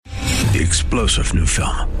the explosive new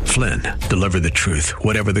film, Flynn, Deliver the Truth,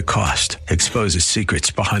 Whatever the Cost, exposes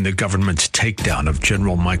secrets behind the government's takedown of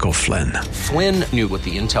General Michael Flynn. Flynn knew what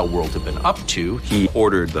the intel world had been up to. He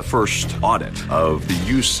ordered the first audit of the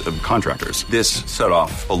use of contractors. This set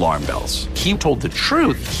off alarm bells. He told the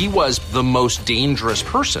truth. He was the most dangerous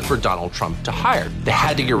person for Donald Trump to hire. They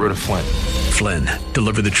had to get rid of Flynn. Flynn,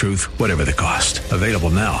 Deliver the Truth, Whatever the Cost. Available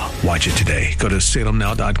now. Watch it today. Go to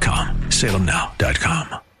salemnow.com.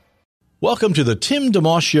 salemnow.com. Welcome to the Tim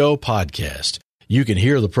DeMoss Show podcast. You can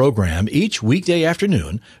hear the program each weekday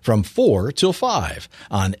afternoon from 4 till 5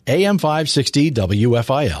 on AM 560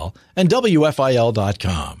 WFIL and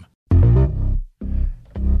WFIL.com.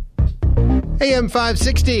 AM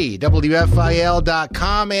 560,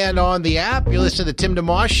 WFIL.com, and on the app. You're listening to the Tim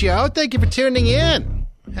DeMoss Show. Thank you for tuning in.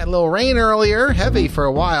 Had a little rain earlier, heavy for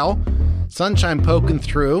a while. Sunshine poking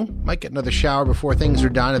through. Might get another shower before things are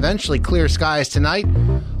done. Eventually clear skies tonight.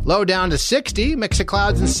 Low down to 60. Mix of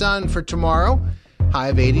clouds and sun for tomorrow. High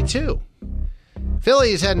of 82.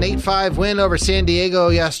 Phillies had an 8-5 win over San Diego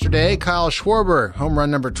yesterday. Kyle Schwarber, home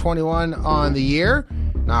run number 21 on the year.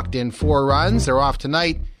 Knocked in 4 runs. They're off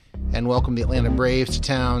tonight and welcome the Atlanta Braves to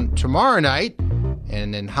town tomorrow night.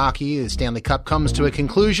 And in hockey, the Stanley Cup comes to a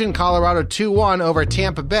conclusion. Colorado 2-1 over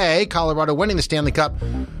Tampa Bay. Colorado winning the Stanley Cup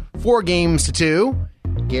 4-2.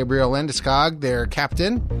 Gabriel Landeskog, their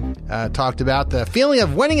captain, talked about the feeling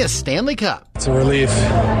of winning a Stanley Cup. It's a relief.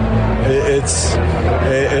 It's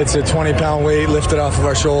a 20-pound weight lifted off of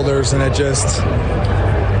our shoulders, and it just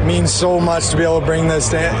means so much to be able to bring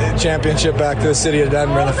this championship back to the city of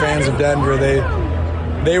Denver and the fans of Denver.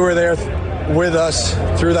 They were there with us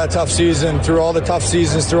through that tough season, through all the tough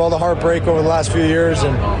seasons, through all the heartbreak over the last few years,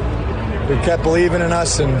 and we kept believing in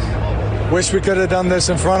us and wish we could have done this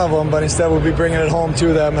in front of them, but instead we'll be bringing it home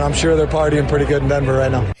to them, and I'm sure they're partying pretty good in Denver right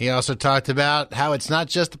now. He also talked about how it's not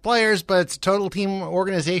just the players, but it's a total team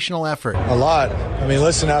organizational effort. A lot. I mean,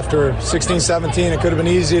 listen, after 16-17, it could have been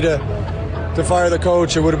easy to fire the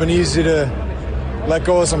coach. It would have been easy to let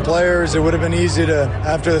go of some players. It would have been easy to,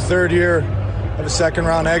 after the third year of a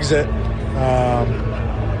second-round exit,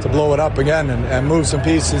 to blow it up again and move some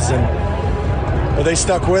pieces. But they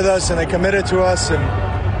stuck with us, and they committed to us, and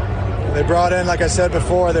they brought in, like I said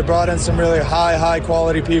before, they brought in some really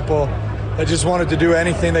high-quality people that just wanted to do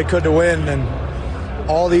anything they could to win. And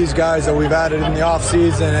all these guys that we've added in the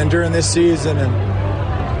offseason and during this season,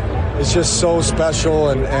 and it's just so special,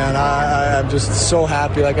 and I'm just so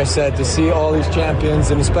happy, like I said, to see all these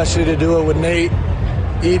champions, and especially to do it with Nate,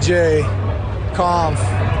 EJ, Conf,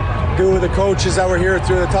 do it with the coaches that were here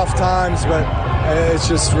through the tough times, but it's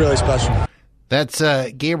just really special. That's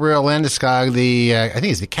Gabriel Landeskog, I think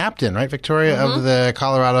he's the captain, right, Victoria, of the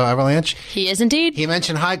Colorado Avalanche. He is indeed. He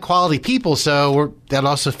mentioned high-quality people, so that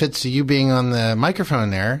also fits to you being on the microphone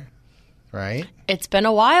there, right? It's been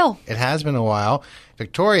a while. It has been a while.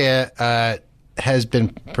 Victoria has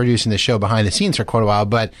been producing the show behind the scenes for quite a while,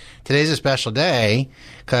 but today's a special day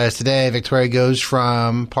because today Victoria goes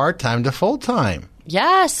from part-time to full-time.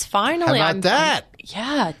 Yes, finally. How about that?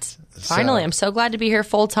 Finally. I'm so glad to be here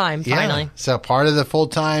full-time, finally. Yeah. So part of the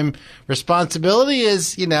full-time responsibility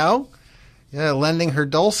is, lending her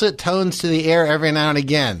dulcet tones to the air every now and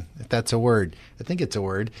again, if that's a word. I think it's a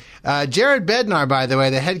word. Jared Bednar, by the way,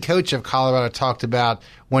 the head coach of Colorado, talked about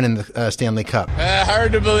winning the Stanley Cup.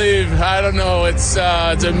 Hard to believe. I don't know. It's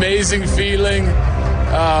an amazing feeling.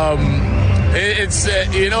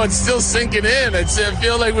 It's still sinking in. I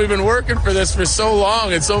feel like we've been working for this for so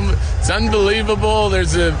long. It's unbelievable.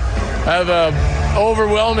 I have a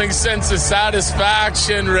overwhelming sense of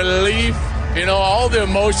satisfaction, relief. All the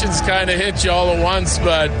emotions kind of hit you all at once.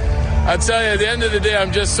 But I'll tell you, at the end of the day,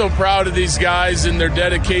 I'm just so proud of these guys and their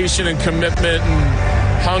dedication and commitment and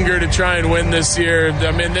hunger to try and win this year.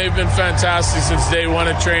 I mean, they've been fantastic since day one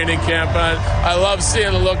at training camp. I love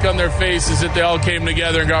seeing the look on their faces that they all came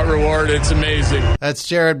together and got rewarded. It's amazing. That's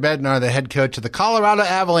Jared Bednar, the head coach of the Colorado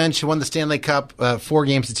Avalanche, who won the Stanley Cup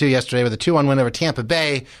 4-2 yesterday with a 2-1 win over Tampa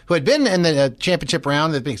Bay, who had been in the championship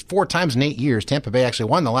round 4 times in 8 years. Tampa Bay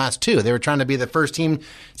actually won the last 2. They were trying to be the first team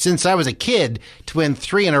since I was a kid to win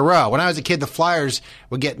 3 in a row. When I was a kid, the Flyers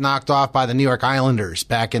would get knocked off by the New York Islanders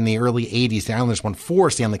back in the early 80s. The Islanders won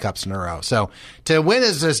 4 Stanley Cups in a row. So to win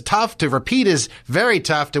is tough. To repeat is very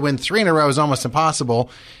tough. To win 3 in a row is almost impossible.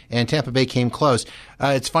 And Tampa Bay came close.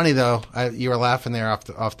 It's funny, though. You were laughing there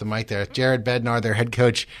off the mic there. Jared Bednar, their head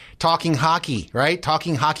coach, talking hockey, right?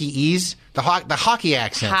 Talking hockey-ese. The hockey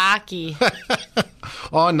accent. Hockey.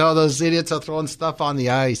 Oh, no, those idiots are throwing stuff on the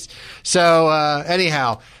ice. So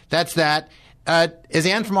anyhow, that's that. Is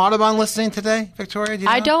Ann from Audubon listening today, Victoria? Do you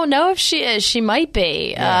know? I don't know if she is. She might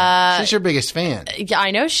be. Yeah. She's your biggest fan. Yeah,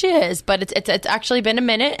 I know she is, but it's actually been a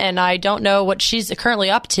minute, and I don't know what she's currently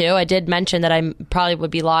up to. I did mention that I probably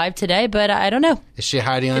would be live today, but I don't know. Is she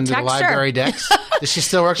hiding under the library decks? Does she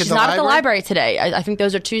still work at the library? She's not at the library today. I think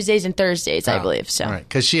those are Tuesdays and Thursdays, I believe. So, right,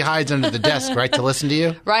 because she hides under the desk, right, to listen to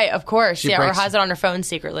you? Right, of course. Or has it on her phone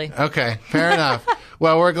secretly. Okay, fair enough.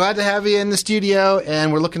 Well, we're glad to have you in the studio,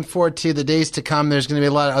 and we're looking forward to the days to come. There's going to be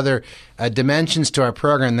a lot of other dimensions to our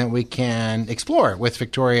program that we can explore with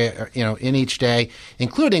Victoria, in each day,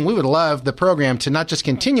 including we would love the program to not just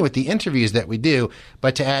continue with the interviews that we do,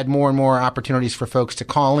 but to add more and more opportunities for folks to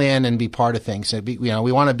call in and be part of things. So, we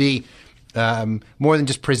want to be more than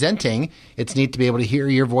just presenting. It's neat to be able to hear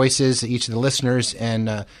your voices, each of the listeners.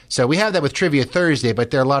 And so we have that with Trivia Thursday,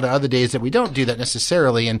 but there are a lot of other days that we don't do that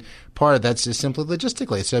necessarily. And part of that's just simply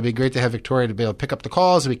logistically. So it'd be great to have Victoria to be able to pick up the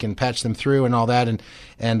calls. We can patch them through and all that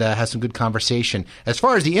and have some good conversation. As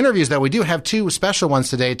far as the interviews, though, we do have two special ones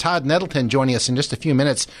today. Todd Nettleton joining us in just a few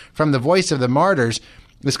minutes from the Voice of the Martyrs.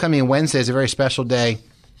 This coming Wednesday is a very special day.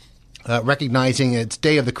 Recognizing it's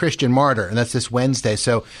Day of the Christian Martyr, and that's this Wednesday.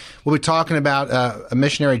 So we'll be talking about a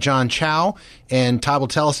missionary, John Chow, and Todd will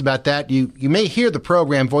tell us about that. You may hear the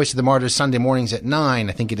program Voice of the Martyrs Sunday mornings at 9,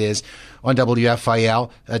 I think it is, on WFIL.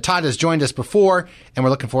 Todd has joined us before, and we're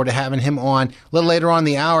looking forward to having him on. A little later on in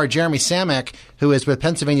the hour, Jeremy Samek, who is with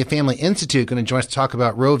Pennsylvania Family Institute, going to join us to talk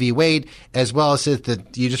about Roe v. Wade, as well as you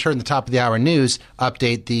just heard in the top of the hour news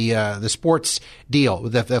update, the sports deal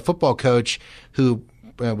with the football coach who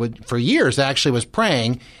for years actually was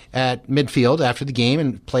praying at midfield after the game,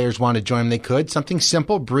 and players wanted to join him. They could. Something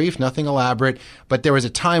simple, brief, nothing elaborate. But there was a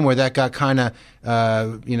time where that got kind of,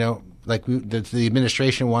 like the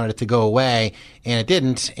administration wanted it to go away, and it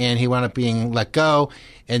didn't, and he wound up being let go.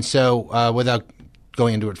 And so without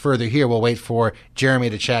going into it further here, we'll wait for Jeremy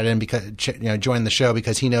to chat in join the show,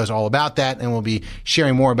 because he knows all about that, and we'll be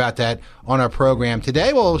sharing more about that on our program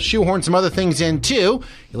today. We'll shoehorn some other things in too.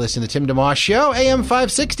 You listen to the Tim DeMoss Show, AM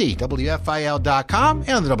 560, WFIL.com,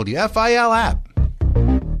 and the WFIL app.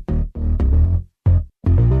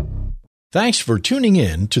 Thanks for tuning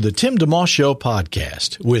in to the Tim DeMoss Show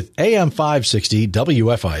podcast with AM 560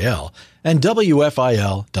 WFIL and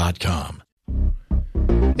WFIL.com.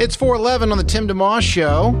 It's 4:11 on the Tim DeMoss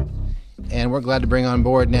Show, and we're glad to bring on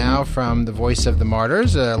board now from the Voice of the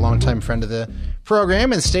Martyrs, a longtime friend of the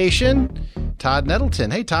program and station, Todd Nettleton.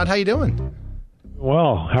 Hey, Todd, how you doing?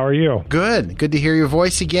 Well, how are you? Good. Good to hear your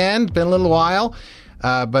voice again. Been a little while,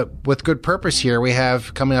 but with good purpose here. We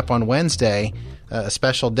have coming up on Wednesday a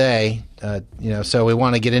special day, so we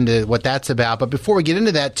want to get into what that's about. But before we get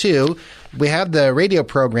into that, too, we have the radio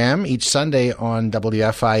program each Sunday on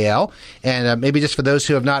WFIL. And maybe just for those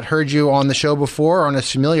who have not heard you on the show before or aren't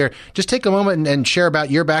as familiar, just take a moment and share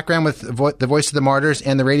about your background with the Voice of the Martyrs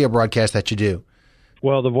and the radio broadcast that you do.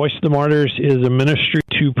 Well, the Voice of the Martyrs is a ministry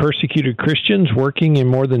to persecuted Christians working in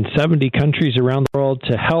more than 70 countries around the world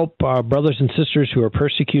to help brothers and sisters who are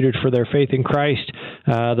persecuted for their faith in Christ.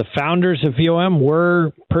 The founders of VOM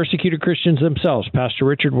were persecuted Christians themselves. Pastor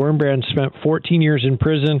Richard Wurmbrand spent 14 years in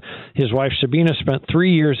prison. His wife Sabina spent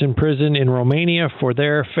 3 years in prison in Romania for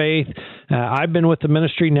their faith. I've been with the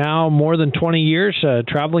ministry now more than 20 years,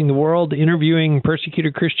 traveling the world, interviewing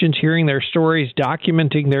persecuted Christians, hearing their stories,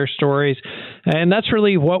 documenting their stories. And that's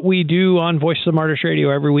really what we do on Voice of the Martyrs Radio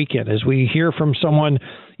every weekend, is we hear from someone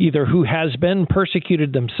either who has been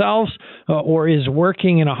persecuted themselves or is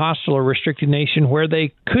working in a hostile or restricted nation where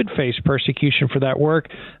they could face persecution for that work.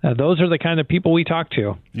 Those are the kind of people we talk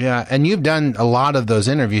to. Yeah, and you've done a lot of those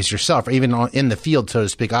interviews yourself, even in the field, so to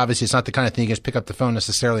speak. Obviously, it's not the kind of thing you can just pick up the phone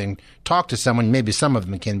necessarily and talk to someone. Maybe some of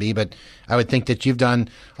them can be, but I would think that you've done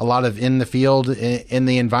a lot of in the field, in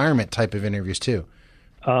the environment type of interviews too.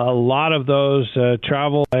 A lot of those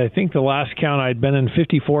travel. I think the last count I'd been in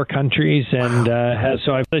 54 countries, and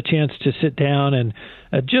so I've had a chance to sit down and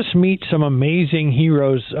just meet some amazing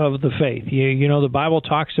heroes of the faith. You know, the Bible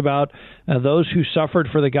talks about those who suffered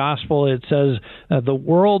for the gospel. It says the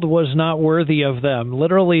world was not worthy of them.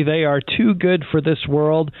 Literally, they are too good for this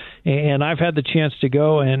world. And I've had the chance to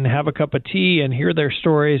go and have a cup of tea and hear their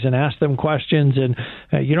stories and ask them questions. And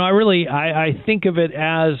I think of it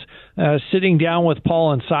as sitting down with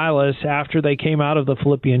Paul and Silas after they came out of the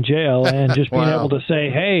Philippian jail and just being able to say,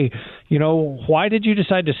 hey, why did you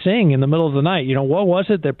decide to sing in the middle of the night? What was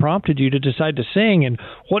it that prompted you to decide to sing? And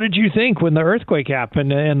what did you think when the earthquake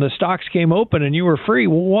happened and the stocks came open and you were free?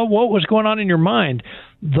 What was going on in your mind?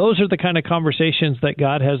 Those are the kind of conversations that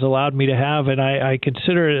God has allowed me to have, and I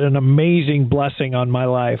consider it an amazing blessing on my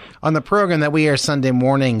life. On the program that we air Sunday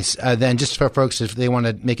mornings, then just for folks, if they want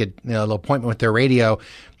to make a little appointment with their radio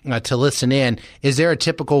to listen in, is there a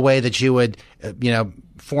typical way that you would,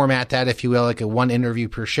 format that, if you will, like a one interview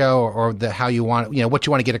per show, or how you want, what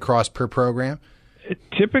you want to get across per program?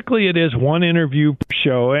 Typically, it is one interview per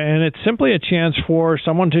show, and it's simply a chance for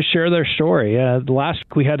someone to share their story. Last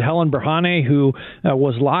week, we had Helen Berhane, who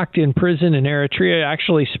was locked in prison in Eritrea,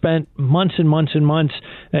 actually spent months and months and months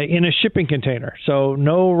in a shipping container. So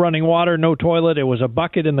no running water, no toilet. It was a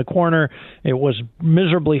bucket in the corner. It was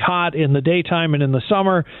miserably hot in the daytime and in the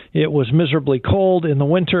summer. It was miserably cold in the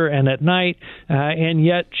winter and at night, and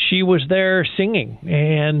yet she was there singing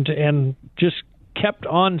and just kept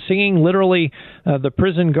on singing. Literally, the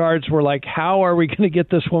prison guards were like, how are we going to get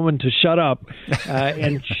this woman to shut up?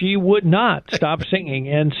 And she would not stop singing.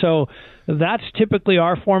 And so that's typically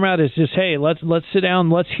our format, is just, hey, let's sit down,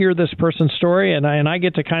 let's hear this person's story, and I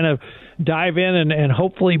get to kind of dive in and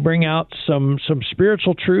hopefully bring out some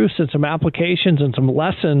spiritual truths and some applications and some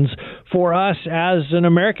lessons for us as an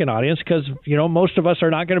American audience, because most of us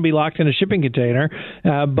are not going to be locked in a shipping container,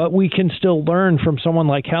 but we can still learn from someone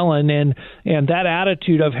like Helen, and that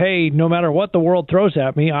attitude of, hey, no matter what the world throws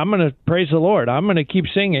at me, I'm going to praise the Lord, I'm going to keep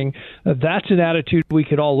singing. That's an attitude we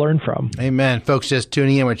could all learn from. Amen. Folks, just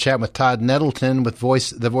tuning in, we're chatting with Todd Nettleton with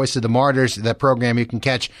the Voice of the Martyrs. That program you can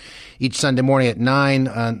catch each Sunday morning at 9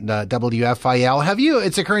 on WFIL.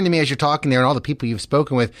 It's occurring to me as you're talking there and all the people you've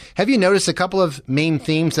spoken with, have you noticed a couple of main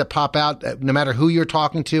themes that pop out, no matter who you're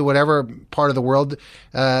talking to, whatever part of the world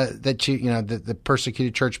that the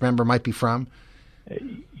persecuted church member might be from?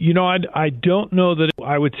 I don't know that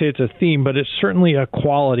I would say it's a theme, but it's certainly a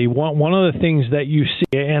quality. One of the things that you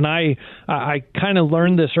see, and I kind of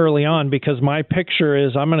learned this early on, because my picture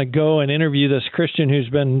is I'm going to go and interview this Christian who's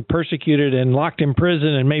been persecuted and locked in prison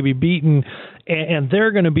and maybe beaten, and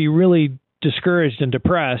they're going to be really discouraged and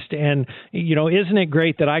depressed. And, isn't it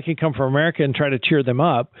great that I can come from America and try to cheer them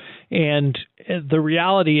up? And the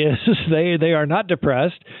reality is they are not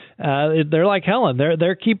depressed. They're like Helen.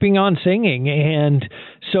 They're keeping on singing. And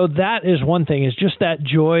so that is one thing, is just that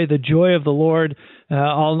joy, the joy of the Lord.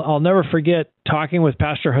 I'll never forget talking with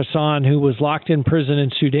Pastor Hassan, who was locked in prison in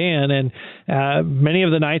Sudan. And many of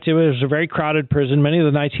the nights, it was a very crowded prison. Many of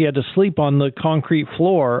the nights he had to sleep on the concrete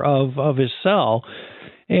floor of his cell.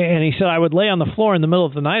 And he said, I would lay on the floor in the middle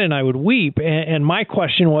of the night and I would weep. And my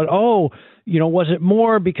question was, was it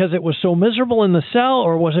more because it was so miserable in the cell,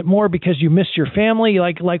 or was it more because you missed your family?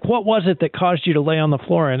 Like what was it that caused you to lay on the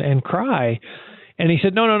floor and cry? And he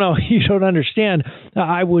said, no, you don't understand.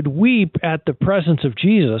 I would weep at the presence of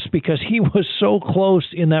Jesus, because he was so close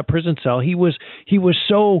in that prison cell. He was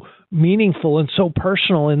so meaningful and so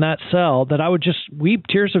personal in that cell that I would just weep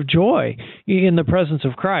tears of joy in the presence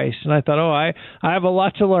of Christ. And I thought, I have a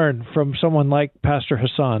lot to learn from someone like Pastor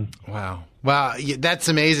Hassan. Wow, that's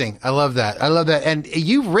amazing. I love that. And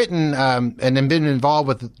you've written and been involved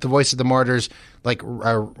with the Voice of the Martyrs, like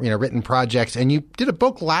written projects. And you did a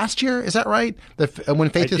book last year, is that right? When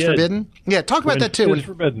Faith is Forbidden. Yeah, talk about that too. When Faith is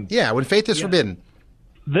Forbidden. Yeah, When Faith is Forbidden.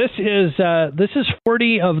 This is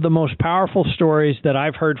 40 of the most powerful stories that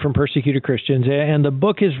I've heard from persecuted Christians, and the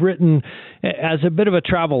book is written as a bit of a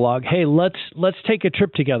travel log. Hey, let's take a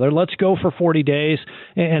trip together. Let's go for 40 days,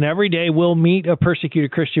 and every day we'll meet a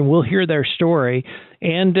persecuted Christian. We'll hear their story,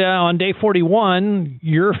 and on day 41,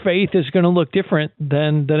 your faith is going to look different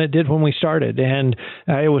than it did when we started. And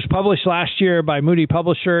it was published last year by Moody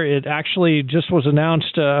Publisher. It actually just was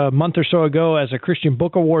announced a month or so ago as a Christian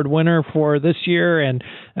Book Award winner for this year, and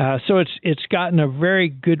so it's gotten a very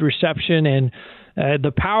good reception, and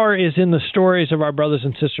the power is in the stories of our brothers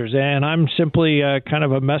and sisters. And I'm simply kind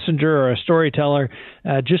of a messenger or a storyteller,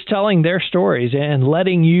 just telling their stories and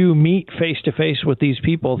letting you meet face-to-face with these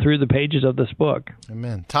people through the pages of this book.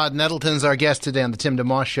 Amen. Todd Nettleton's our guest today on the Tim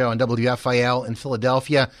DeMoss Show on WFIL in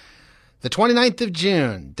Philadelphia. The 29th of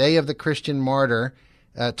June, Day of the Christian Martyr.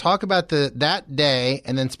 Talk about that day,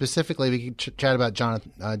 and then specifically we can chat about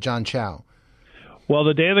John Chau. Well,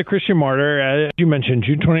 the Day of the Christian Martyr, as you mentioned,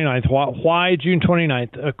 June 29th. Why June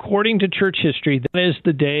 29th? According to church history, that is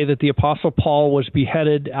the day that the Apostle Paul was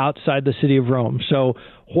beheaded outside the city of Rome. So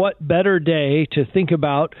what better day to think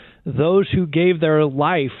about those who gave their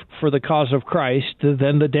life for the cause of Christ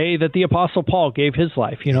than the day that the Apostle Paul gave his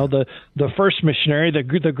life? You know, the first missionary,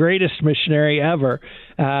 the greatest missionary ever.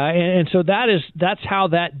 And so that's how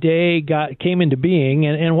that day came into being.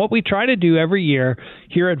 And what we try to do every year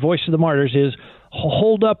here at Voice of the Martyrs is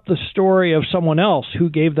hold up the story of someone else who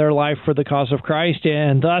gave their life for the cause of Christ.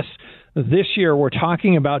 And thus, this year, we're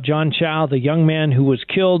talking about John Chau, the young man who was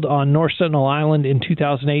killed on North Sentinel Island in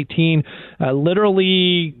 2018,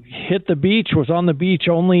 literally hit the beach, was on the beach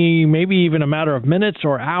only maybe even a matter of minutes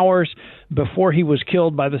or hours before he was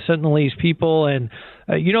killed by the Sentinelese people. And,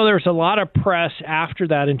 there was a lot of press after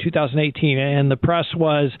that in 2018, and the press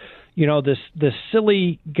was, this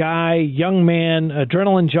silly guy, young man,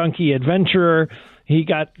 adrenaline junkie, adventurer. He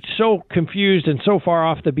got so confused and so far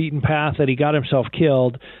off the beaten path that he got himself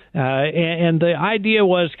killed. And the idea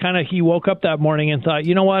was kind of he woke up that morning and thought,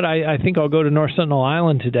 you know what, I think I'll go to North Sentinel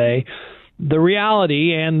Island today. The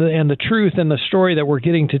reality and the truth and the story that we're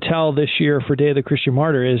getting to tell this year for Day of the Christian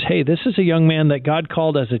Martyr is, hey, this is a young man that God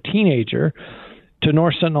called as a teenager to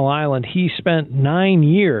North Sentinel Island. He spent 9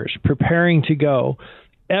 years preparing to go.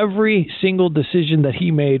 Every single decision that he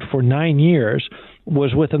made for 9 years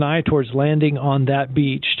was with an eye towards landing on that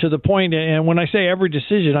beach, to the point, and when I say every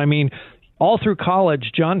decision, I mean all through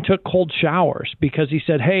college, John took cold showers because he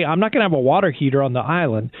said, hey, I'm not going to have a water heater on the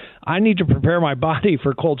island. I need to prepare my body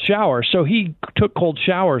for cold showers. So he took cold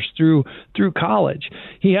showers through college.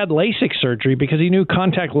 He had LASIK surgery because he knew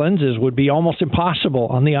contact lenses would be almost impossible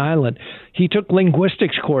on the island. He took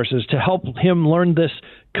linguistics courses to help him learn this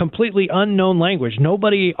completely unknown language.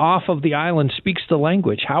 Nobody off of the island speaks the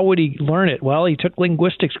language. How would he learn it? Well, he took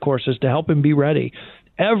linguistics courses to help him be ready.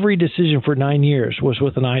 Every decision for 9 years was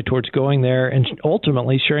with an eye towards going there and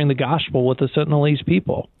ultimately sharing the gospel with the Sentinelese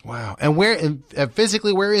people. Wow. And where,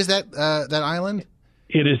 physically, where is that island?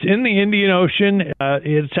 It is in the Indian Ocean.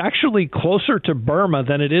 It's actually closer to Burma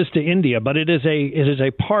than it is to India, but it's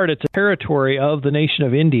a territory of the nation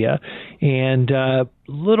of India, and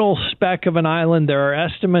little speck of an island. There are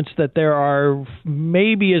estimates that there are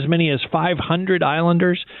maybe as many as 500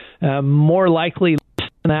 islanders, more likely less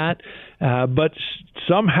than that. But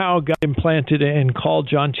somehow got implanted and called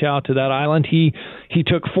John Chau to that island. He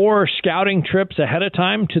took 4 scouting trips ahead of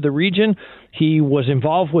time to the region. He was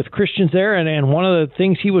involved with Christians there, and one of the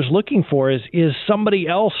things he was looking for is somebody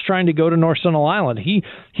else trying to go to North Sentinel Island.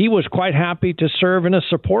 He was quite happy to serve in a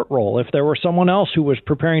support role. If there were someone else who was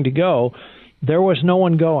preparing to go, there was no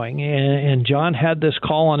one going. And John had this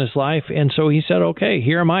call on his life, and so he said, okay,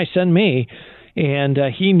 here am I, send me. And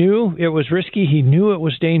he knew it was risky. He knew it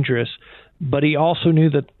was dangerous, but he also knew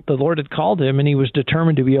that the Lord had called him, and he was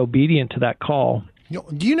determined to be obedient to that call.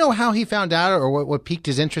 Do you know how he found out, or what piqued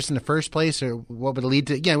his interest in the first place, or what would lead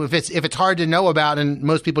to? If it's hard to know about, and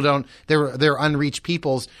most people don't, they're unreached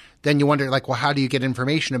peoples. Then you wonder, well, how do you get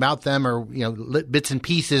information about them, or bits and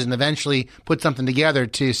pieces, and eventually put something together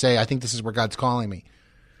to say, I think this is where God's calling me.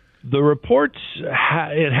 The reports,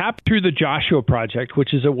 it happened through the Joshua Project,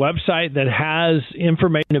 which is a website that has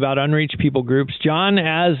information about unreached people groups. John,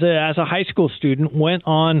 as a high school student, went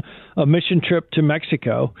on a mission trip to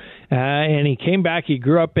Mexico, and he came back. He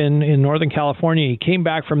grew up in Northern California. He came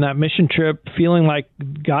back from that mission trip feeling like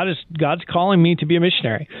God's calling me to be a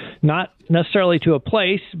missionary, not necessarily to a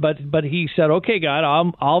place, but he said, okay,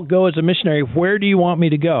 God, I'll go as a missionary. Where do you want me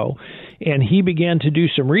to go? And he began to do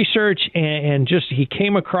some research, and he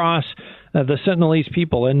came across the Sentinelese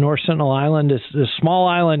people in North Sentinel Island, this small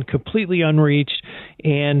island, completely unreached,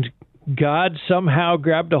 and God somehow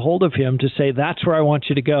grabbed a hold of him to say, that's where I want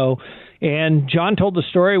you to go. And John told the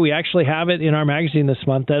story. We actually have it in our magazine this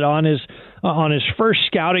month, that on his first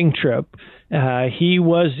scouting trip, he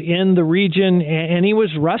was in the region, and he was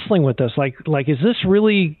wrestling with this. Like, is this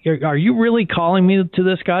really, are you really calling me to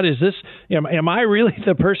this, God? Is this, am I really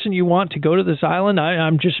the person you want to go to this island?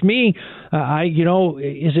 I'm just me.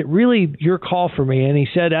 Is it really your call for me? And he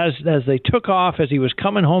said, as they took off, as he was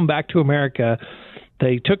coming home back to America,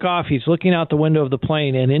 they took off. He's looking out the window of the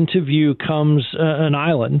plane, and into view comes an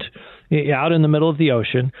island out in the middle of the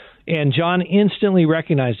ocean. And John instantly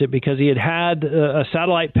recognized it because he had a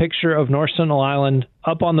satellite picture of North Sentinel Island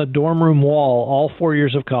up on the dorm room wall all 4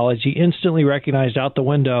 years of college. He instantly recognized out the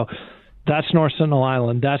window, that's North Sentinel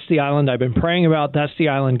Island. That's the island I've been praying about. That's the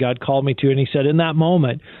island God called me to. And he said in that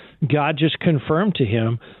moment, God just confirmed to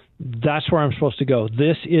him that's where I'm supposed to go.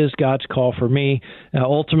 This is God's call for me.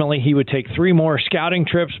 Ultimately, he would take 3 more scouting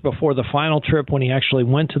trips before the final trip when he actually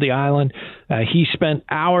went to the island. He spent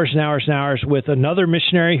hours and hours and hours with another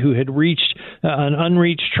missionary who had reached an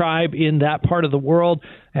unreached tribe in that part of the world,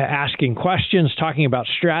 asking questions, talking about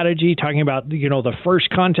strategy, talking about, the first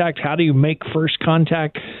contact. How do you make first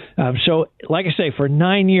contact? So, like I say, for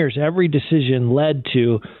 9 years, every decision led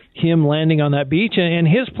to him landing on that beach. And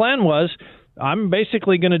his plan was, I'm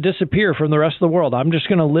basically going to disappear from the rest of the world. I'm just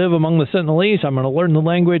going to live among the Sentinelese. I'm going to learn the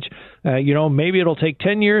language. Maybe it'll take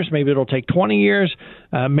 10 years. Maybe it'll take 20 years.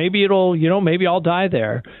 Maybe I'll die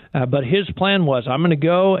there. But his plan was, I'm going to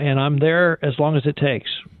go and I'm there as long as it takes.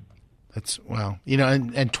 That's wow.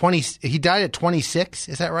 And 20. He died at 26.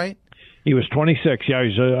 Is that right? He was 26. Yeah,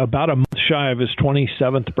 he's about a month shy of his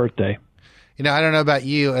 27th birthday. I don't know about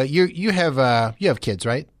you. You have kids,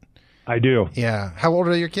 right? I do. Yeah. How old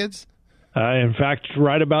are your kids? In fact,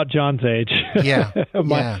 right about John's age. Yeah.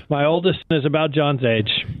 My oldest is about John's age.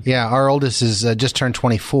 Yeah, our oldest is just turned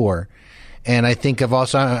 24, and I think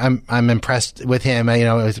I'm impressed with him.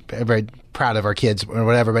 I was very proud of our kids or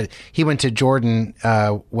whatever. But he went to Jordan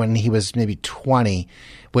when he was maybe 20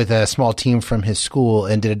 with a small team from his school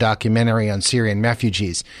and did a documentary on Syrian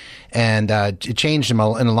refugees. And it changed him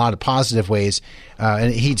in a lot of positive ways.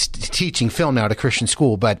 And he's teaching film now at a Christian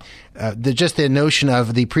school. But just the notion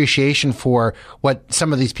of the appreciation for what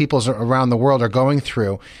some of these peoples around the world are going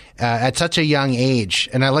through at such a young age.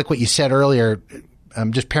 And I like what you said earlier,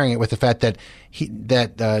 just pairing it with the fact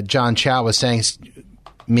that John Chau was saying,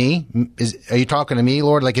 me? Are you talking to me,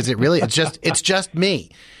 Lord? Like, is it really? It's just me.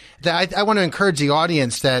 I want to encourage the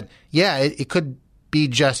audience that, it could be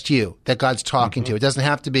just you that God's talking to. It doesn't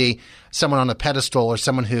have to be someone on a pedestal or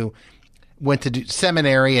someone who went to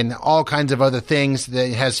seminary and all kinds of other things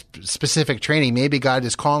that has specific training. Maybe God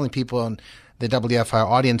is calling people in the WFI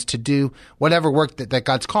audience to do whatever work that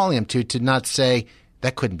God's calling them to not say,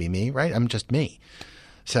 that couldn't be me, right? I'm just me.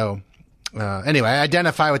 So anyway, I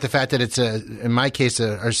identify with the fact that it's in my case,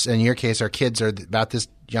 or in your case, our kids are about this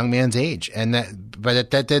young man's age,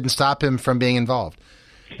 but that didn't stop him from being involved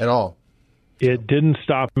at all. It didn't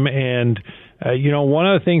stop him, and one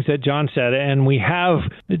of the things that John said, and we have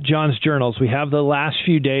John's journals, we have the last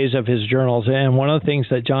few days of his journals, and one of the things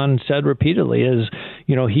that John said repeatedly is,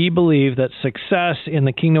 he believed that success in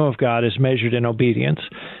the kingdom of God is measured in obedience.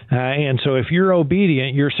 And so if you're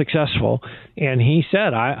obedient, you're successful. And he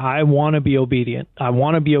said, I want to be obedient. I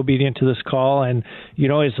want to be obedient to this call. And,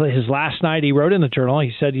 his last night he wrote in the journal,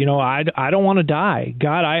 he said, I don't want to die.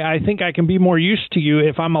 God, I think I can be more use to you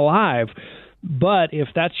if I'm alive. But if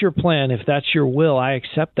that's your plan, if that's your will, I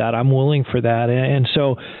accept that. I'm willing for that. And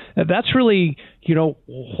so that's really,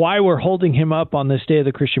 why we're holding him up on this day of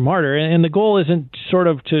the Christian martyr. And the goal isn't sort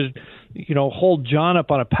of to, hold John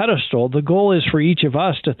up on a pedestal. The goal is for each of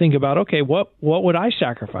us to think about, okay, what would I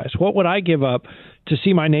sacrifice? What would I give up to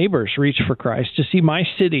see my neighbors reach for Christ, to see my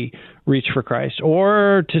city reach for Christ,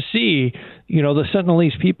 or to see, the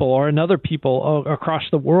Sentinelese people or another people across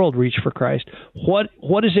the world reach for Christ?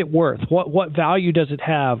 What is it worth? What value does it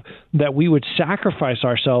have that we would sacrifice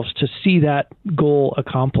ourselves to see that goal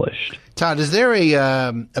accomplished? Todd, is there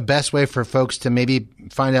a best way for folks to maybe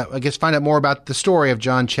find out more about the story of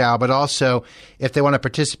John Chau, but also if they want to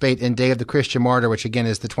participate in Day of the Christian Martyr, which again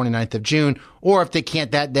is the 29th of June, or if they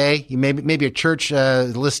can't that day, maybe your church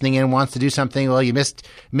listening in wants to do something. Well, you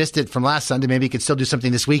missed it from last Sunday. Maybe you could still do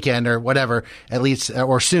something this weekend or whatever, at least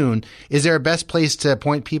or soon. Is there a best place to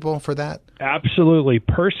point people for that? Absolutely.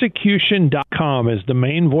 Persecution.com is the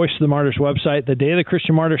main Voice of the Martyrs website. The Day of the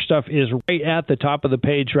Christian Martyr stuff is right at the top of the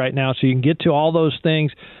page right now, so you can get to all those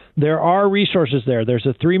things. There are resources there. There's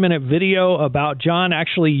a 3-minute video about John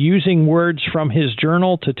actually using words from his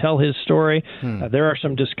journal to tell his story. There are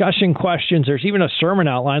some discussion questions. There's even a sermon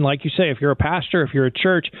outline. Like you say, if you're a pastor, if you're a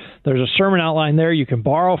church, there's a sermon outline there you can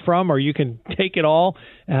borrow from or you can take it all.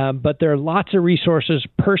 But there are lots of resources,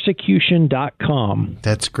 persecution.com.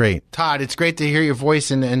 That's great. Todd, it's great to hear your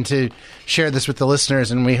voice and to share this with the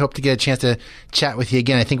listeners, and we hope to get a chance to chat with you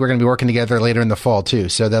again. I think we're going to be working together later in the fall, too,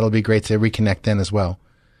 so that'll be great to reconnect then as well.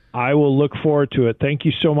 I will look forward to it. Thank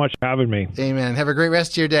you so much for having me. Amen. Have a great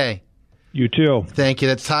rest of your day. You too. Thank you.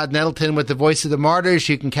 That's Todd Nettleton with the Voice of the Martyrs.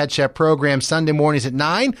 You can catch that program Sunday mornings at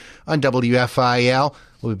 9 on WFIL.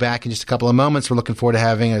 We'll be back in just a couple of moments. We're looking forward to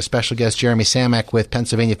having a special guest, Jeremy Samak with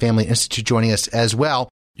Pennsylvania Family Institute, joining us as well.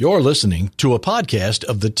 You're listening to a podcast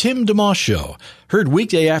of The Tim DeMoss Show, heard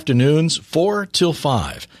weekday afternoons 4 till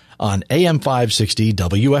 5 on AM 560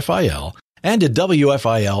 WFIL and at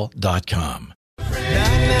WFIL.com.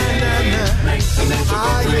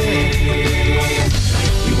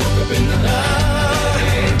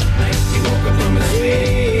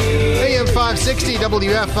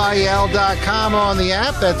 AM560, WFIL.com on the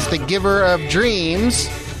app. That's The Giver of Dreams.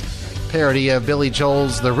 Parody of Billy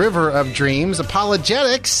Joel's The River of Dreams.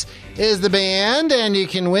 Apologetics is the band, and you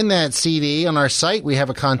can win that CD on our site. We have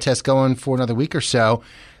a contest going for another week or so.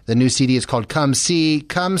 The new CD is called Come See,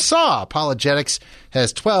 Come Saw. Apologetics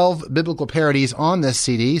has 12 biblical parodies on this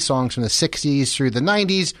CD, songs from the 60s through the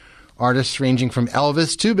 90s, artists ranging from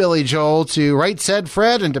Elvis to Billy Joel to Right Said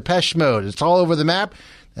Fred and Depeche Mode. It's all over the map.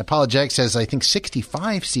 Apologetics has, I think,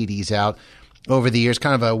 65 CDs out over the years,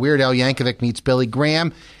 kind of a Weird Al Yankovic meets Billy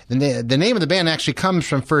Graham. And the name of the band actually comes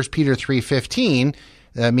from 1 Peter 3:15,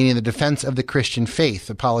 meaning the defense of the Christian faith,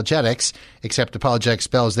 Apologetics, except Apologetics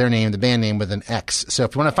spells their name, the band name, with an X. So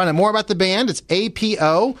if you want to find out more about the band, it's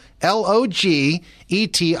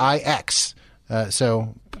APOLOGETIX.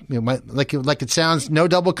 So like it sounds, no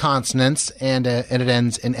double consonants, and it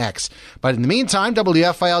ends in X. But in the meantime,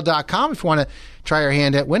 WFIL.com, if you want to try your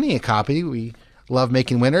hand at winning a copy. We love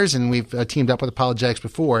making winners, and we've teamed up with Apologetics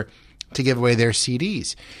before to give away their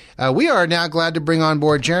CDs. We are now glad to bring on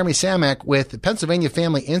board Jeremy Samak with the Pennsylvania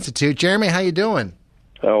Family Institute. Jeremy, how you doing?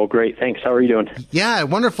 Oh, great. Thanks. How are you doing? Yeah,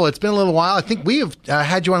 wonderful. It's been a little while. I think we have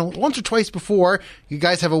had you on once or twice before. You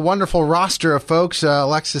guys have a wonderful roster of folks,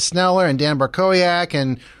 Alexis Sneller and Dan Barkowiak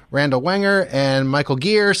and Randall Wenger and Michael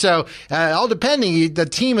Gear. So all depending, the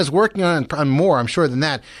team is working on more, I'm sure, than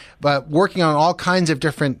that, but working on all kinds of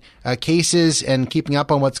different cases and keeping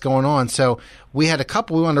up on what's going on. So we had a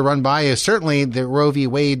couple we wanted to run by you. Certainly the Roe v.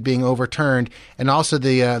 Wade being overturned, and also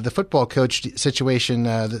the football coach situation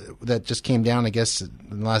that just came down, I guess,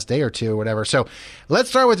 in the last day or two or whatever. So let's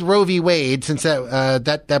start with Roe v. Wade, since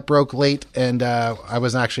that broke late, and I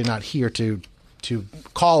was actually not here to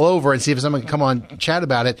call over and see if someone can come on and chat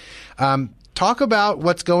about it. Talk about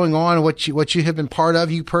what's going on, what you have been part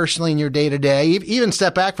of, you personally, in your day-to-day. Even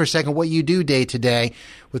step back for a second, what you do day-to-day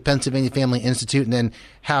with Pennsylvania Family Institute, and then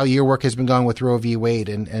how your work has been going with Roe v. Wade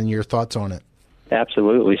and your thoughts on it.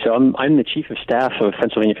 Absolutely. So I'm the Chief of Staff of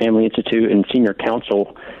Pennsylvania Family Institute and Senior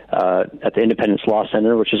Counsel at the Independence Law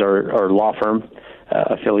Center, which is our law firm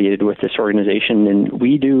affiliated with this organization. And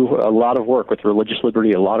we do a lot of work with religious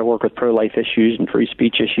liberty, a lot of work with pro-life issues and free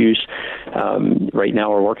speech issues. Right now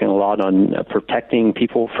we're working a lot on protecting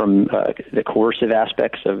people from the coercive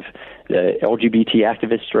aspects of the LGBT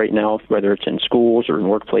activists right now, whether it's in schools or in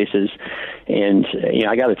workplaces. And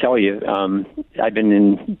I got to tell you, I've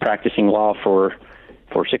been practicing law for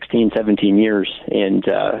 16, 17 years, and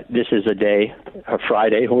this is a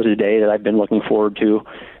Friday was a day that I've been looking forward to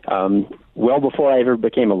well before I ever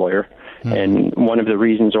became a lawyer. Mm-hmm. And one of the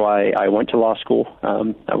reasons why I went to law school,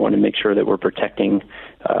 I want to make sure that we're protecting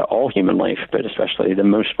all human life, but especially the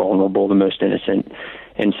most vulnerable, the most innocent.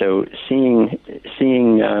 And so seeing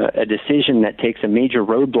a decision that takes a major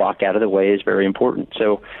roadblock out of the way is very important.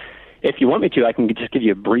 So if you want me to, I can just give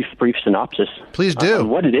you a brief synopsis. Please do. On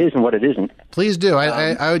what it is and what it isn't. Please do.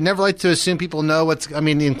 I would never like to assume people know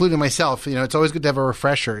including myself. It's always good to have a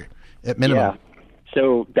refresher at minimum. Yeah.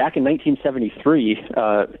 So back in 1973,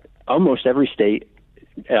 almost every state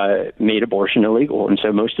made abortion illegal, and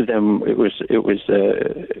so most of them it was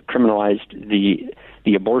criminalized the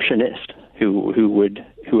abortionist who would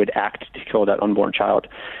act to kill that unborn child.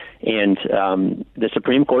 And the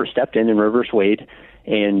Supreme Court stepped in Roe v. Wade,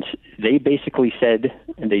 and they basically said,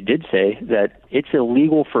 and they did say, that it's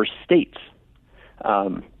illegal for states.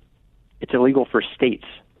 It's illegal for states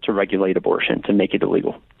to regulate abortion, to make it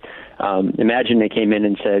illegal. Imagine they came in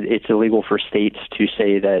and said it's illegal for states to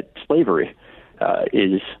say that slavery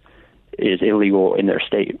is illegal in their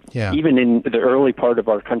state. Yeah. Even in the early part of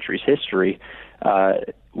our country's history,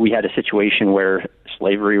 we had a situation where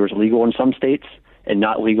slavery was legal in some states and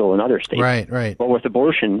not legal in other states. Right. But with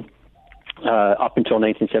abortion, up until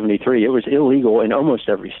 1973, it was illegal in almost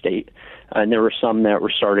every state, and there were some that were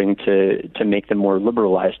starting to make them more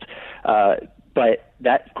liberalized. But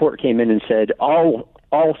that court came in and said all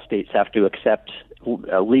states have to accept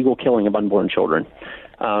legal killing of unborn children.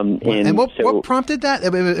 And what prompted that?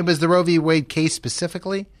 It was the Roe v. Wade case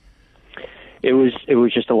specifically? It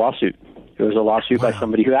was just a lawsuit. It was a lawsuit by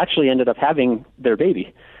somebody who actually ended up having their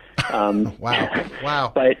baby.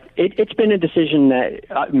 Wow. But it's been a decision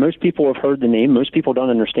that most people have heard the name. Most people don't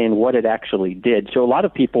understand what it actually did. So a lot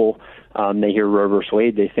of people, they hear Roe v.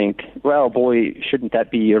 Wade, they think, well, boy, shouldn't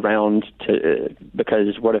that be around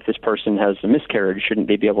because what if this person has a miscarriage? Shouldn't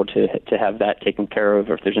they be able to have that taken care of,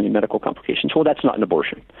 or if there's any medical complications? Well, that's not an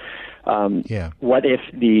abortion. What if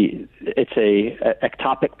it's a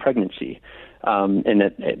ectopic pregnancy? and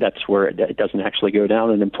that's where it doesn't actually go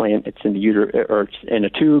down an implant. It's in the uterus, or it's in a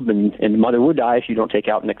tube, and the mother would die if you don't take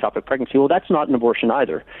out an ectopic pregnancy. Well, that's not an abortion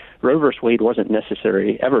either. Roe v. Wade wasn't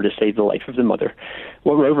necessary ever to save the life of the mother.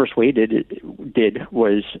 What Roe v. Wade did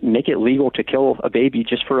was make it legal to kill a baby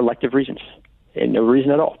just for elective reasons, and no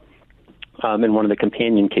reason at all. In one of the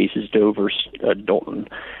companion cases, Doe versus Dalton,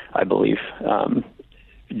 I believe,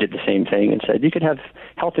 did the same thing and said you could have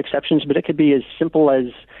health exceptions, but it could be as simple as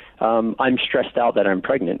I'm stressed out that I'm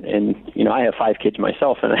pregnant. And, I have 5 kids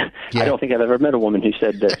myself, and I don't think I've ever met a woman who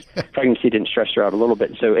said that pregnancy didn't stress her out a little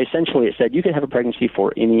bit. So essentially it said you can have a pregnancy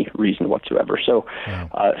for any reason whatsoever. So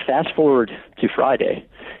fast forward to Friday,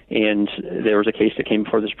 and there was a case that came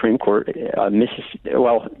before the Supreme Court.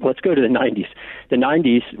 Let's go to the 90s. The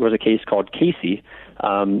 90s was a case called Casey.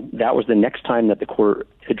 That was the next time that the court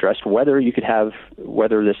addressed whether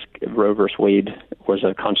this Roe v. Wade was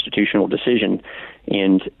a constitutional decision.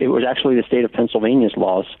 And it was actually the state of Pennsylvania's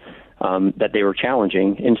laws that they were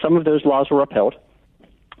challenging. And some of those laws were upheld,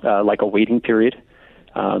 like a waiting period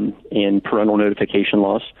and parental notification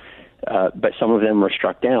laws. But some of them were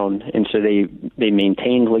struck down. And so they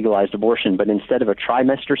maintained legalized abortion. But instead of a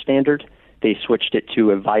trimester standard, they switched it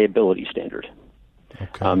to a viability standard.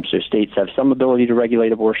 Okay. So states have some ability to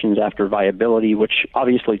regulate abortions after viability, which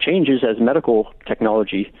obviously changes as medical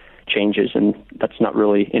technology changes, and that's not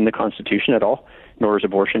really in the Constitution at all, nor is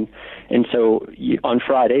abortion. And so on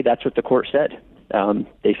Friday, that's what the court said.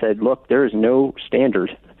 They said, look, there is no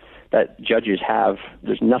standard that judges have.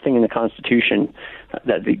 There's nothing in the Constitution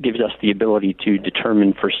that gives us the ability to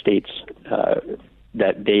determine for states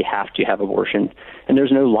that they have to have abortion. And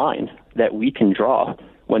there's no line that we can draw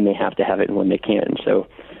when they have to have it and when they can. So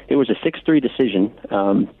it was a 6-3 decision.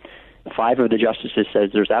 5 of the justices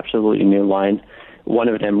said there's absolutely no line. One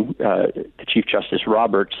of them, the Chief Justice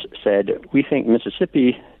Roberts, said, we think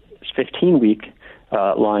Mississippi's 15-week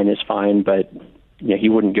line is fine, but he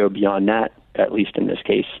wouldn't go beyond that, at least in this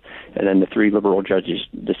case. And then the 3 liberal judges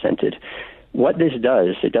dissented. What this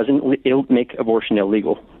does, it'll make abortion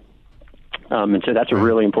illegal. And so that's a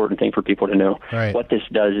really important thing for people to know. Right. What this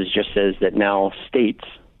does is just says that now states,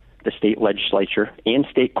 the state legislature and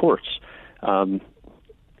state courts,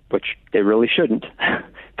 which they really shouldn't,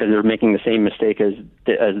 because they're making the same mistake as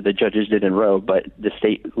the judges did in Roe, but the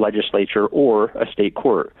state legislature or a state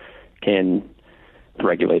court can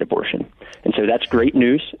regulate abortion. And so that's great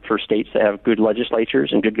news for states that have good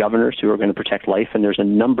legislatures and good governors who are going to protect life. And there's a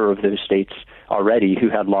number of those states already who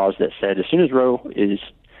had laws that said as soon as Roe is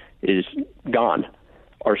gone,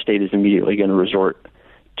 our state is immediately going to resort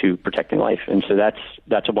to protecting life. And so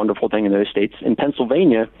that's a wonderful thing in those states. In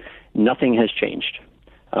Pennsylvania, nothing has changed.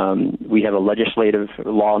 We have a legislative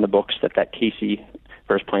law in the books that Casey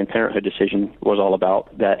versus Planned Parenthood decision was all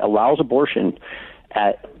about that allows abortion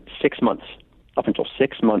at 6 months. Up until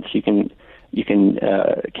 6 months, you can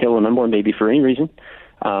kill an unborn baby for any reason,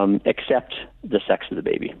 except the sex of the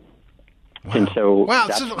baby. Wow. And so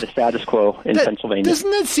that's the status quo in Pennsylvania. Doesn't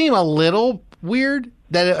that seem a little weird?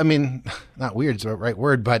 Not weird is the right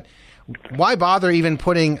word, but why bother even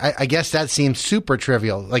putting, I guess that seems super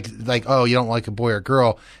trivial. Like, oh, you don't like a boy or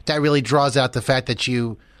girl. That really draws out the fact that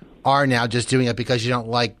you are now just doing it because you don't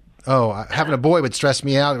like, having a boy would stress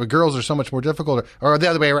me out, or girls are so much more difficult, or the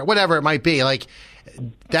other way around, whatever it might be. Like,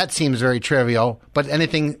 that seems very trivial, but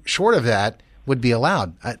anything short of that would be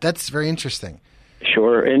allowed. That's very interesting.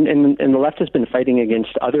 Sure, and the left has been fighting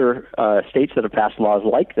against other states that have passed laws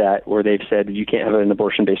like that, where they've said you can't have an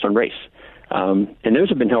abortion based on race. And those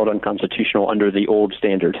have been held unconstitutional under the old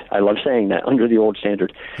standard. I love saying that, under the old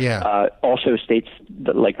standard. Yeah. Also, states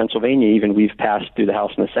like Pennsylvania, even we've passed through the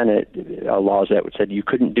House and the Senate laws that said you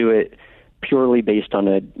couldn't do it purely based on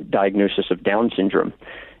a diagnosis of Down syndrome.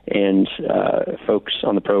 And folks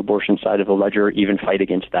on the pro-abortion side of the ledger even fight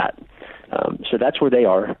against that. So that's where they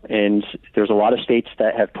are. And there's a lot of states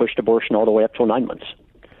that have pushed abortion all the way up till 9 months.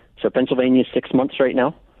 So Pennsylvania is 6 months right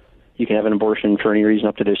now. You can have an abortion for any reason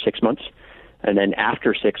up to those 6 months. And then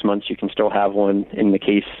after 6 months, you can still have one in the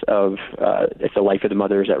case of if the life of the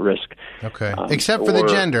mother is at risk. Okay. Except for the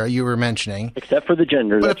gender you were mentioning. Except for the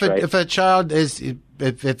gender, but that's right. If a child is,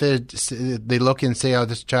 they look and say, oh,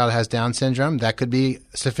 this child has Down syndrome, that could be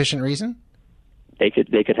sufficient reason? They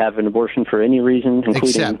could have an abortion for any reason,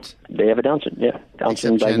 including they have a Down syndrome. Yeah, Down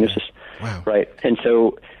syndrome diagnosis. Wow. Right. And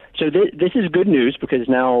so this is good news because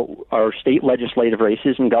now our state legislative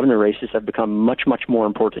races and governor races have become much, much more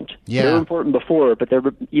important. Yeah. They were important before, but they're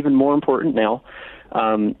even more important now.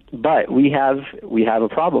 But we have a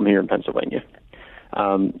problem here in Pennsylvania.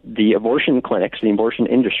 The abortion clinics, the abortion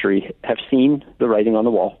industry, have seen the writing on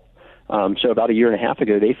the wall. So about a year and a half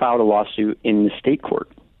ago, they filed a lawsuit in the state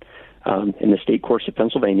court in the state courts of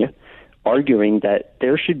Pennsylvania, arguing that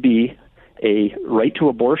there should be a right to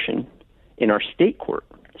abortion in our state court.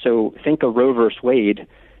 So think of Roe versus Wade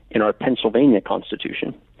in our Pennsylvania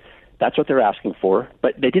Constitution. That's what they're asking for,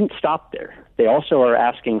 but they didn't stop there. They also are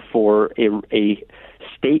asking for a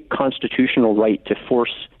state constitutional right to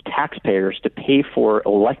force taxpayers to pay for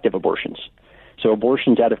elective abortions, so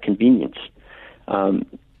abortions out of convenience.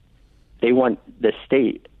 They want the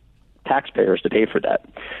state taxpayers to pay for that.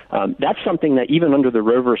 That's something that even under the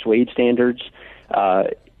Roe versus Wade standards,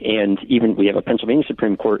 and even we have a Pennsylvania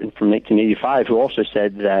Supreme Court from 1985 who also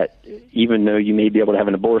said that even though you may be able to have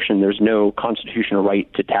an abortion, there's no constitutional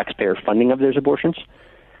right to taxpayer funding of those abortions.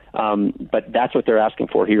 But that's what they're asking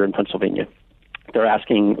for here in Pennsylvania. They're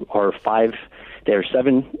asking there are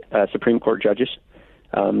 7 Supreme Court judges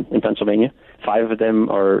in Pennsylvania. 5 of them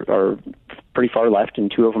are pretty far left,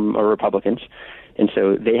 and 2 of them are Republicans. And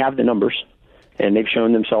so they have the numbers, and they've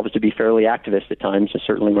shown themselves to be fairly activist at times, and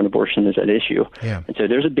certainly when abortion is at issue. Yeah. And so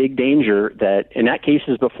there's a big danger that, and that case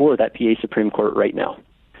is before that PA Supreme Court right now.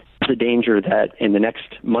 There's a danger that in the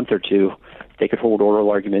next month or 2, they could hold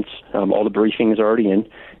oral arguments. All the briefings are already in,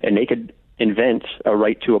 and they could invent a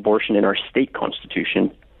right to abortion in our state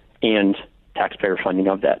constitution and taxpayer funding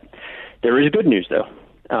of that. There is good news, though.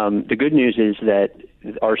 The good news is that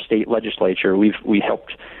our state legislature, we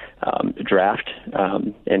helped draft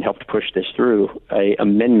and helped push this through an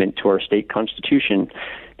amendment to our state constitution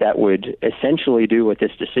that would essentially do what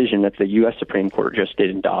this decision that the U.S. Supreme Court just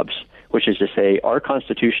did in Dobbs, which is to say our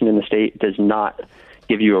constitution in the state does not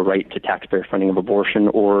give you a right to taxpayer funding of abortion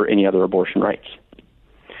or any other abortion rights.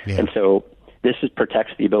 Yeah. And so this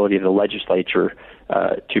protects the ability of the legislature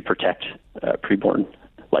to protect preborn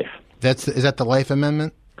life. Is that the Life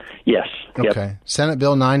Amendment? Yes. Okay. Yep. Senate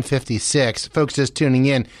Bill 956. Folks just tuning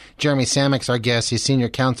in, Jeremy Samek's our guest. He's senior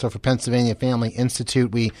counsel for Pennsylvania Family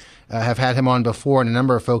Institute. We have had him on before, and a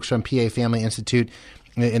number of folks from PA Family Institute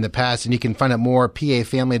in the past. And you can find out more at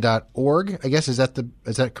pafamily.org. I guess is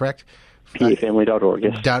that correct? PAFamily.org,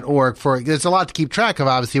 yes. .org. There's a lot to keep track of,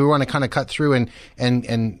 obviously. We want to kind of cut through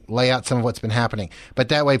and lay out some of what's been happening. But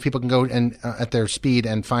that way people can go and at their speed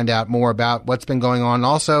and find out more about what's been going on.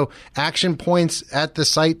 Also, action points at the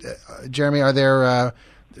site. Jeremy, are there,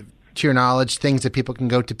 to your knowledge, things that people can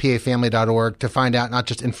go to pafamily.org to find out not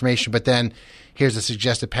just information, but then here's a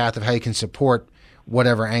suggested path of how you can support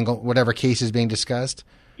whatever case is being discussed?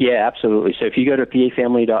 Yeah, absolutely. So if you go to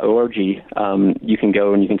pafamily.org, you can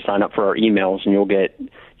go and you can sign up for our emails, and you'll get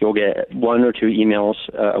 1 or 2 emails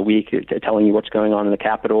a week telling you what's going on in the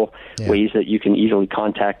Capitol, ways that you can easily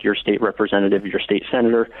contact your state representative, your state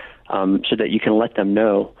senator, so that you can let them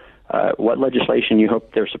know what legislation you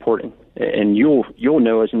hope they're supporting. And you'll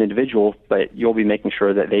know as an individual, but you'll be making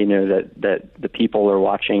sure that they know that the people are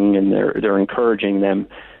watching and they're encouraging them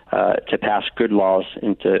to pass good laws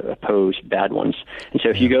and to oppose bad ones. And so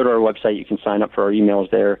if you go to our website, you can sign up for our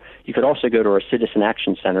emails there. You could also go to our Citizen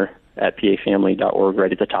Action Center at pafamily.org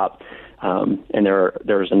right at the top. And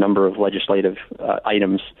there's a number of legislative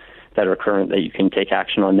items that are current that you can take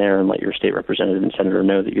action on there and let your state representative and senator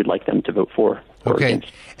know that you'd like them to vote for. Okay.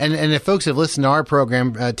 And if folks have listened to our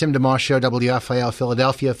program, Tim DeMoss Show, WFIL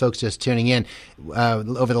Philadelphia, folks just tuning in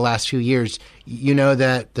over the last few years, you know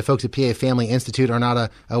that the folks at PA Family Institute are not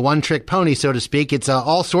a one-trick pony, so to speak. It's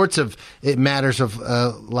all sorts of matters of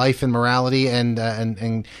life and morality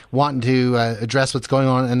and wanting to address what's going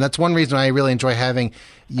on. And that's one reason I really enjoy having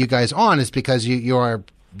you guys on, is because you are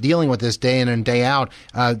dealing with this day in and day out.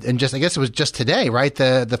 And just, I guess it was just today, right?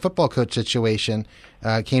 The football coach situation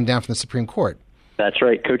came down from the Supreme Court. That's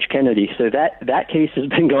right, Coach Kennedy. So that case has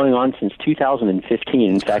been going on since 2015.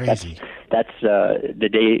 In fact, that's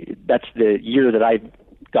the year that I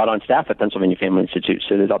got on staff at Pennsylvania Family Institute.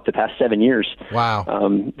 So up the past 7 years. Wow.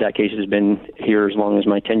 That case has been here as long as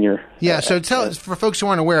my tenure. Yeah. So tell us, for folks who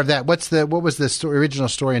aren't aware of that, what was the original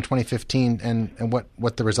story in 2015, and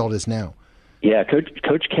what the result is now? Yeah, Coach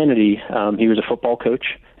Kennedy, he was a football coach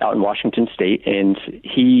out in Washington State, and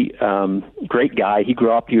he, great guy. He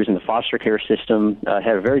grew up, he was in the foster care system,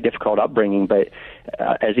 had a very difficult upbringing, but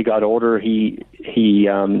as he got older, he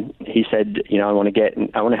said, I want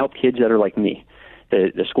to help kids that are like me.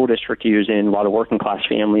 The school district he was in, a lot of working class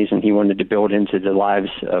families, and he wanted to build into the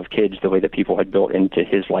lives of kids the way that people had built into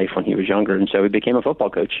his life when he was younger, and so he became a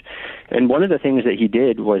football coach. And one of the things that he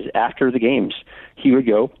did was after the games, he would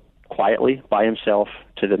go quietly by himself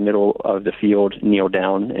to the middle of the field, kneel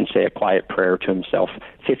down, and say a quiet prayer to himself,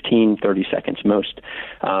 15, 30 seconds most.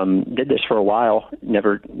 Did this for a while,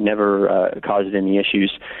 never caused any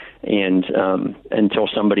issues, and until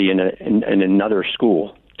somebody in another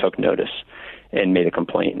school took notice. and made a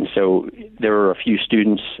complaint. And so there were a few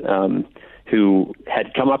students who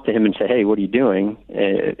had come up to him and said, "Hey, what are you doing?"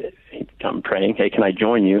 I'm praying. "Hey, can I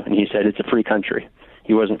join you?" And he said, "It's a free country."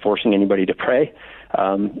 He wasn't forcing anybody to pray.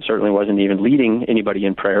 Certainly wasn't even leading anybody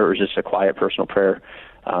in prayer. It was just a quiet personal prayer.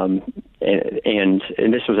 And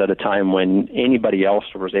this was at a time when anybody else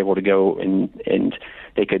was able to go and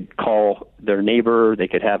they could call their neighbor, they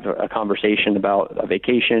could have a conversation about a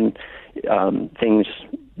vacation, things,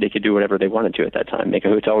 they could do whatever they wanted to at that time, make a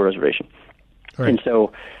hotel reservation. Right. And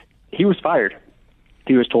so he was fired.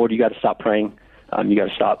 He was told, "You got to stop praying. You got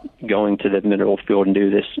to stop going to the middle of the field and do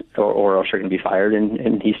this, or else you're going to be fired."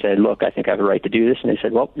 And he said, "Look, I think I have a right to do this." And they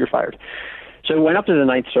said, "Well, you're fired." So he went up to the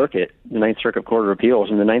Ninth Circuit Court of Appeals,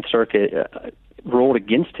 and the Ninth Circuit ruled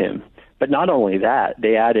against him. But not only that,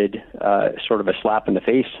 they added sort of a slap in the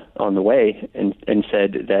face on the way and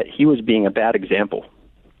said that he was being a bad example.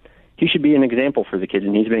 He should be an example for the kids,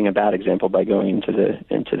 and he's being a bad example by going into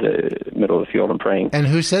the middle of the field and praying. And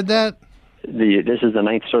who said that? This is the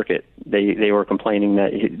Ninth Circuit. They were complaining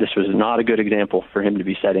that this was not a good example for him to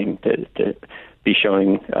be setting, to be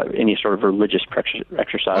showing any sort of religious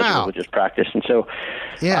exercise or religious practice. And so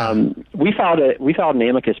we filed an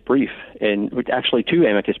amicus brief, and actually 2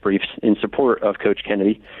 amicus briefs in support of Coach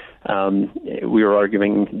Kennedy. We were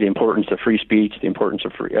arguing the importance of free speech, the importance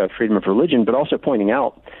of freedom of religion, but also pointing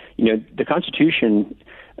out, the Constitution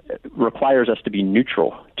requires us to be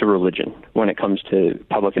neutral to religion when it comes to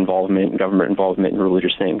public involvement and government involvement in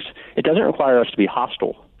religious things. It doesn't require us to be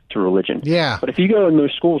hostile to religion. Yeah. But if you go in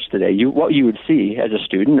most schools today, what you would see as a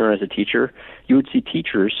student or as a teacher, you would see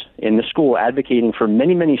teachers in the school advocating for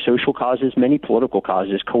many, many social causes, many political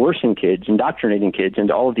causes, coercing kids, indoctrinating kids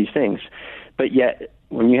into all of these things. But yet,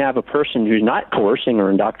 when you have a person who's not coercing or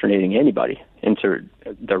indoctrinating anybody into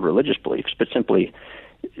their religious beliefs, but simply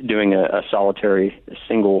doing a solitary,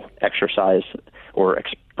 single exercise or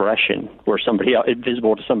expression where somebody else,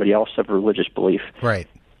 visible to somebody else of religious belief, right?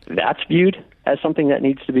 That's viewed as something that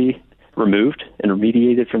needs to be removed and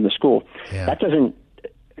remediated from the school. Yeah. That doesn't,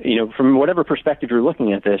 from whatever perspective you're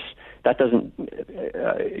looking at this, that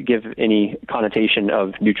doesn't give any connotation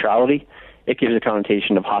of neutrality. It gives a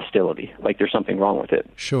connotation of hostility, like there's something wrong with it.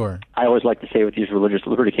 Sure. I always like to say with these religious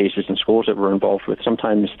liberty cases in schools that we're involved with,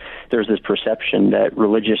 sometimes there's this perception that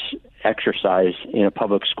religious exercise in a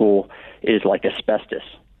public school is like asbestos,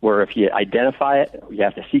 where if you identify it, you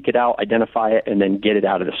have to seek it out, identify it, and then get it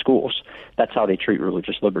out of the schools. That's how they treat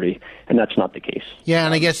religious liberty, and that's not the case. Yeah,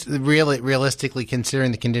 and I guess realistically,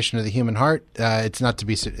 considering the condition of the human heart, it's not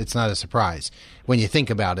a surprise when you think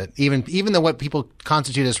about it. Even though what people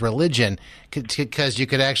constitute as religion, because you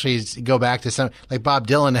could actually go back to some, like Bob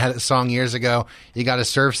Dylan had a song years ago, you got to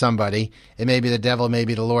serve somebody. It may be the devil, it may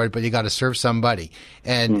be the Lord, but you got to serve somebody.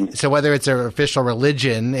 And so whether it's an official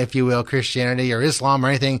religion, if you will, Christianity or Islam or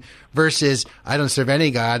anything, versus I don't serve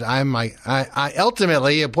any God, I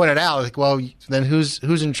ultimately pointed out, like, well, then who's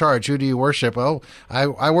in charge? Who do you worship? Oh,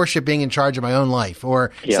 I worship being in charge of my own life,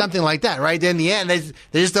 or something like that, right? In the end, they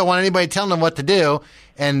just don't want anybody telling them what to do,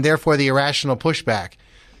 and therefore the irrational pushback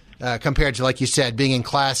compared to, like you said, being in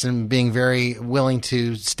class and being very willing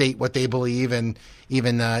to state what they believe, and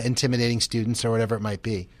even intimidating students or whatever it might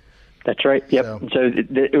be. That's right. Yep. So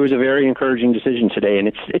it was a very encouraging decision today,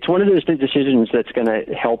 and it's one of those decisions that's going to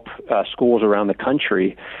help schools around the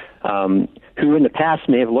country who in the past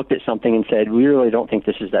may have looked at something and said, we really don't think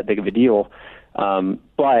this is that big of a deal,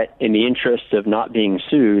 but in the interest of not being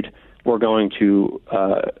sued, we're going to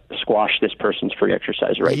squash this person's free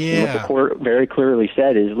exercise rights. Yeah. And what the court very clearly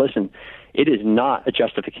said is, listen, it is not a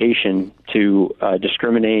justification to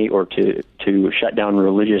discriminate or to shut down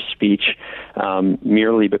religious speech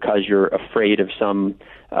merely because you're afraid of some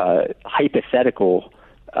hypothetical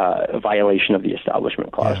violation of the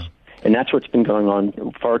Establishment Clause. Yeah. And that's what's been going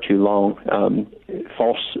on far too long.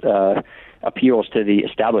 False appeals to the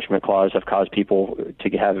Establishment Clause have caused people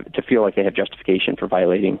to feel like they have justification for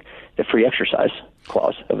violating the Free Exercise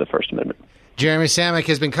Clause of the First Amendment. Jeremy Samick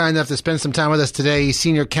has been kind enough to spend some time with us today. He's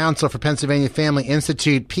Senior Counsel for Pennsylvania Family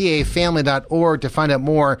Institute, PAFamily.org, to find out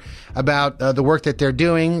more about the work that they're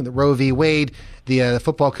doing, the Roe v. Wade, the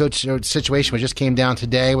football coach situation, which just came down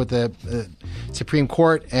today with the Supreme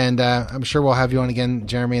Court. And I'm sure we'll have you on again,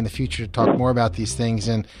 Jeremy, in the future to talk more about these things.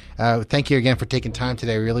 And thank you again for taking time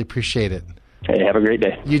today. We really appreciate it. Hey, have a great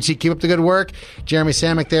day. You too. Keep up the good work. Jeremy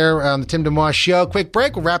Samick there on the Tim DeMoss Show. Quick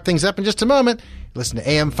break. We'll wrap things up in just a moment. Listen to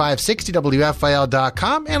AM 560,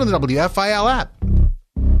 WFIL.com, and on the WFIL app.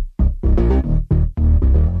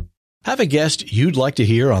 Have a guest you'd like to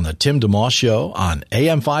hear on the Tim DeMoss Show on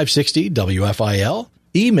AM 560 WFIL?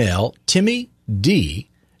 Email Timmy D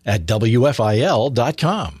at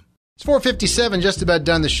WFIL.com. It's 4:57, just about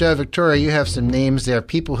done the show. Victoria, you have some names there,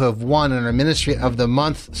 people who have won in our Ministry of the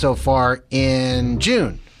Month so far in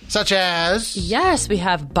June. Such as? Yes, we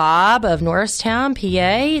have Bob of Norristown,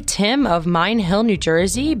 PA, Tim of Mine Hill, New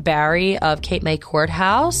Jersey, Barry of Cape May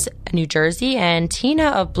Courthouse, New Jersey, and Tina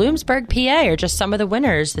of Bloomsburg, PA are just some of the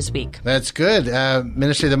winners this week. That's good.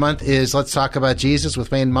 Ministry of the Month is Let's Talk About Jesus with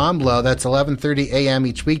Wayne Momblow. That's 11:30 a.m.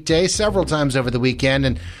 each weekday, several times over the weekend.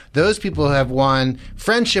 And those people have won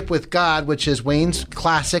Friendship with God, which is Wayne's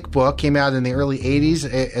classic book, came out in the early 80s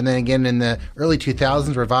and then again in the early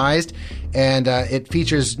 2000s, revised. And it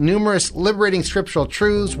features numerous liberating scriptural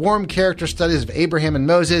truths, warm character studies of Abraham and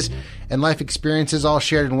Moses, and life experiences all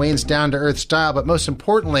shared in Wayne's down-to-earth style. But most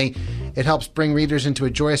importantly, it helps bring readers into a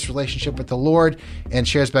joyous relationship with the Lord and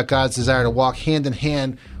shares about God's desire to walk hand in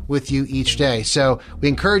hand with you each day. So we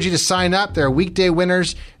encourage you to sign up. There are weekday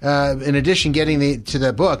winners. In addition, getting to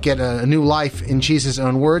the book, Get a New Life in Jesus'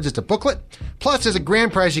 Own Words. It's a booklet. Plus, there's a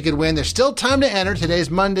grand prize you could win. There's still time to enter. Today's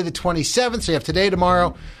Monday the 27th, so you have today,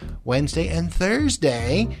 tomorrow, Wednesday, and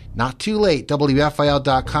Thursday. Not too late.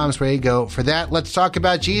 WFIL.com is where you go for that. Let's Talk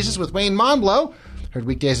About Jesus with Wayne Momblow. Heard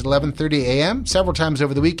weekdays at 11:30 a.m., several times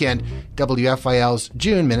over the weekend. WFIL's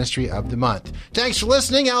June Ministry of the Month. Thanks for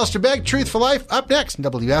listening. Alistair Begg, Truth for Life, up next in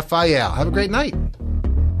WFIL. Have a great night.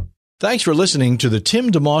 Thanks for listening to the Tim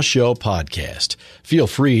DeMoss Show podcast. Feel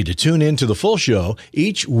free to tune in to the full show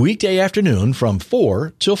each weekday afternoon from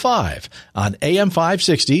 4 till 5 on AM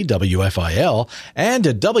 560 WFIL and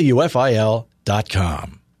at WFIL.com.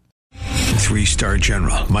 3-star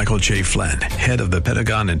General Michael J. Flynn, head of the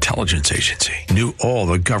Pentagon Intelligence Agency, knew all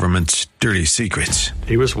the government's dirty secrets.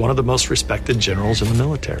 He was one of the most respected generals in the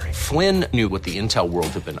military. Flynn knew what the intel world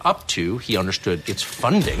had been up to. He understood its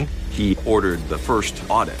funding. He ordered the first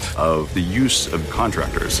audit of the use of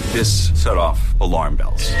contractors. This set off alarm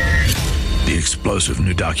bells. The explosive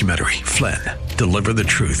new documentary, Flynn, Deliver the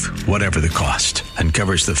Truth, Whatever the Cost,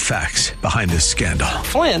 uncovers the facts behind this scandal.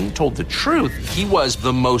 Flynn told the truth. He was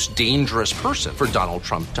the most dangerous person for Donald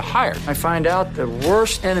Trump to hire. I find out the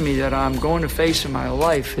worst enemy that I'm going to face in my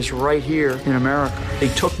life is right here in America. They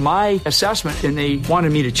took my assessment and they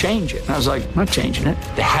wanted me to change it. And I was like, I'm not changing it.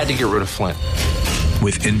 They had to get rid of Flynn.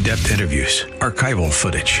 With in-depth interviews, archival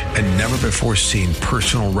footage, and never-before-seen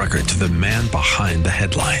personal records of the man behind the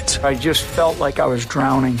headlines. I just felt like I was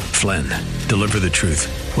drowning. Flynn, Deliver the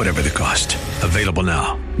Truth, Whatever the Cost. Available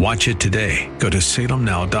now. Watch it today. Go to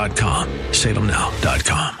salemnow.com.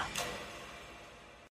 salemnow.com.